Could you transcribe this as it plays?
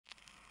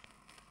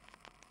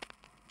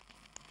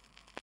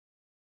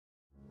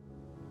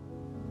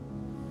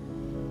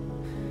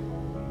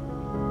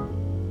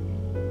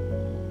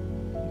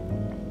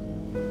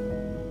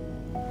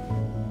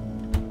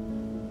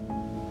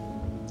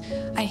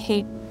I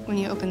hate when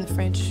you open the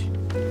fridge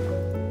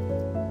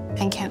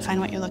and can't find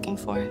what you're looking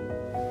for.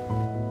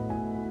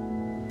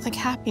 Like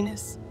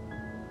happiness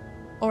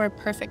or a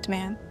perfect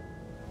man.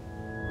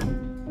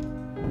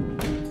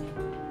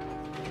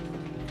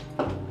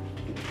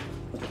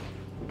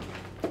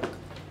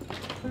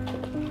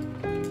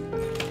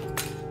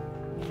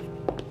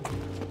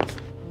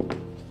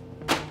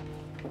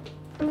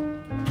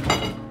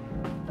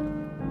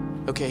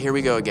 Okay, here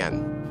we go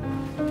again.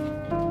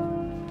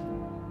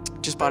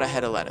 Just bought a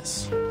head of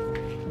lettuce.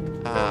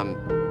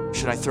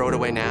 Should I throw it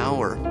away now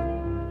or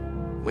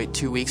wait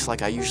 2 weeks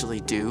like I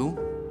usually do?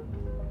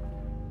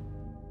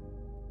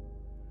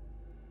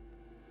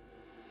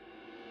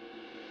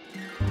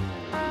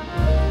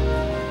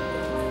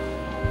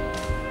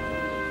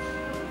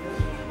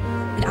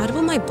 And out of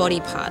all my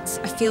body parts,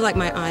 I feel like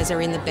my eyes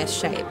are in the best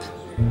shape.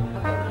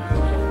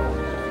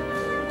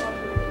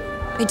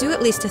 I do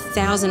at least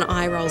 1,000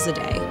 eye rolls a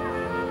day.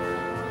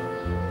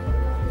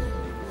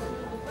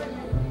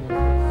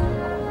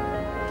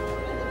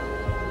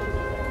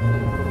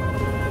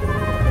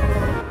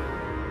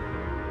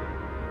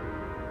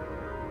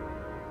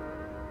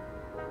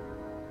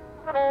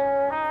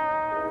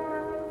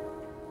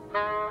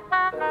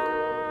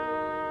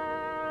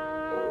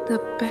 The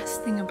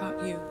best thing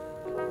about you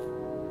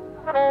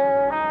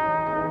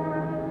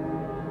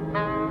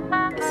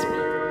is me.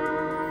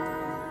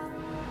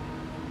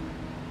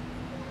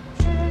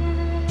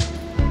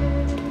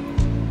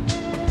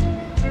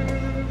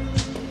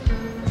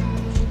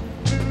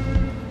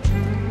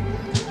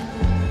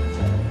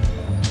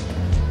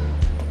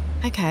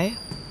 Okay.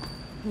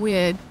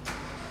 Weird.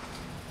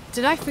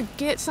 Did I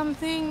forget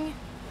something?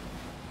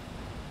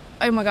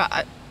 Oh my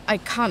god, I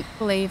can't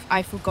believe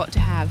I forgot to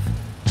have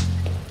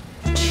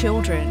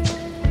children.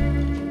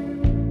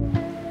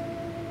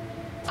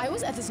 I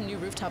was at this new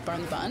rooftop bar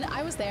in the Bund.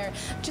 I was there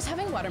just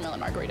having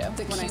watermelon margarita.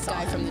 The cute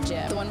guy from the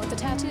gym. The one with the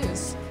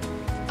tattoos.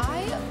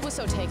 I was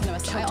so taken. I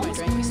choked my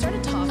drink. We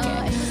started talking.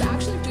 It was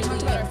actually we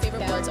talked about our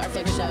favorite books, our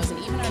favorite shows, and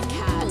even our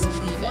cats.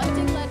 One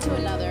thing led to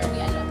another. We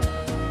ended up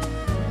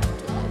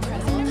in an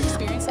incredible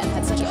experience and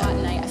had such a hot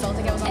night. I felt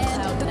like I was on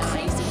cloud nine. The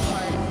crazy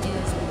part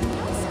is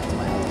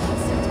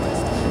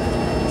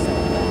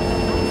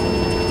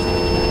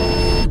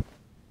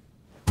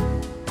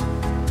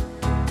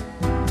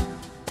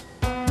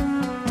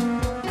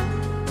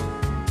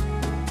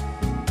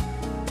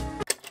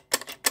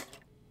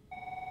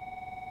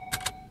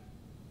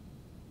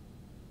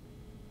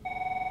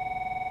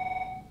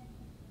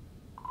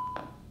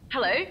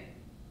Hello?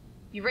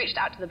 You've reached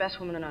out to the best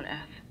woman on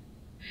earth.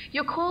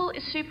 Your call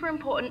is super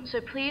important,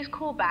 so please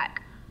call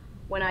back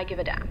when I give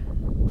a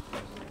damn.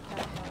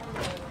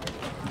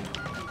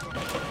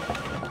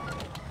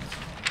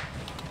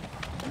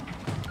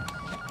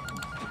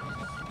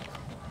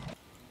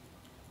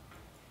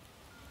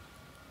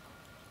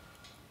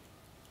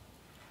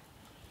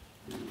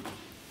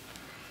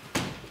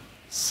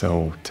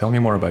 So, tell me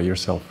more about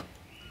yourself.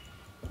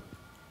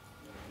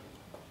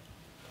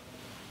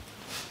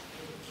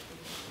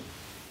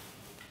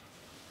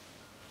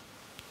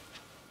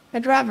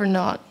 I'd rather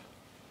not.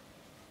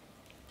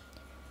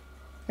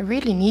 I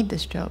really need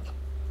this job.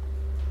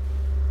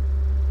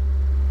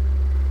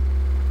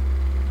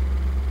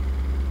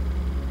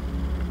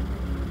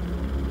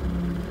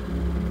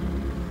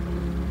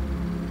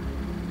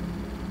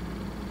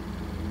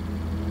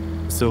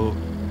 So,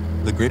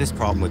 the greatest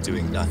problem with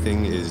doing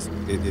nothing is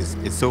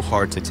it's so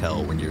hard to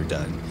tell when you're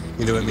done.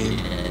 You know what I mean?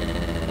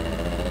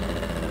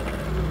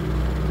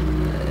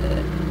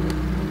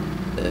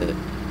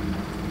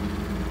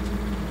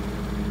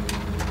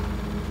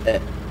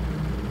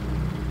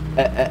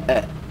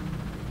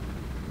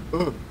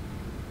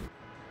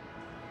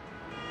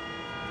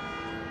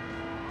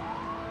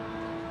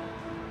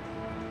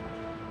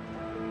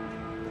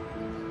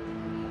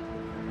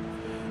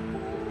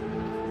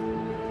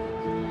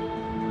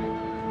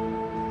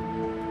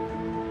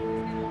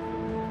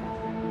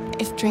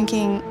 If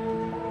drinking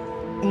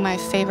my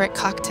favorite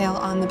cocktail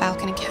on the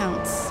balcony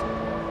counts,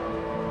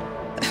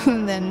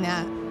 then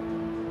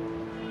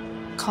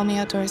call me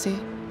outdoorsy.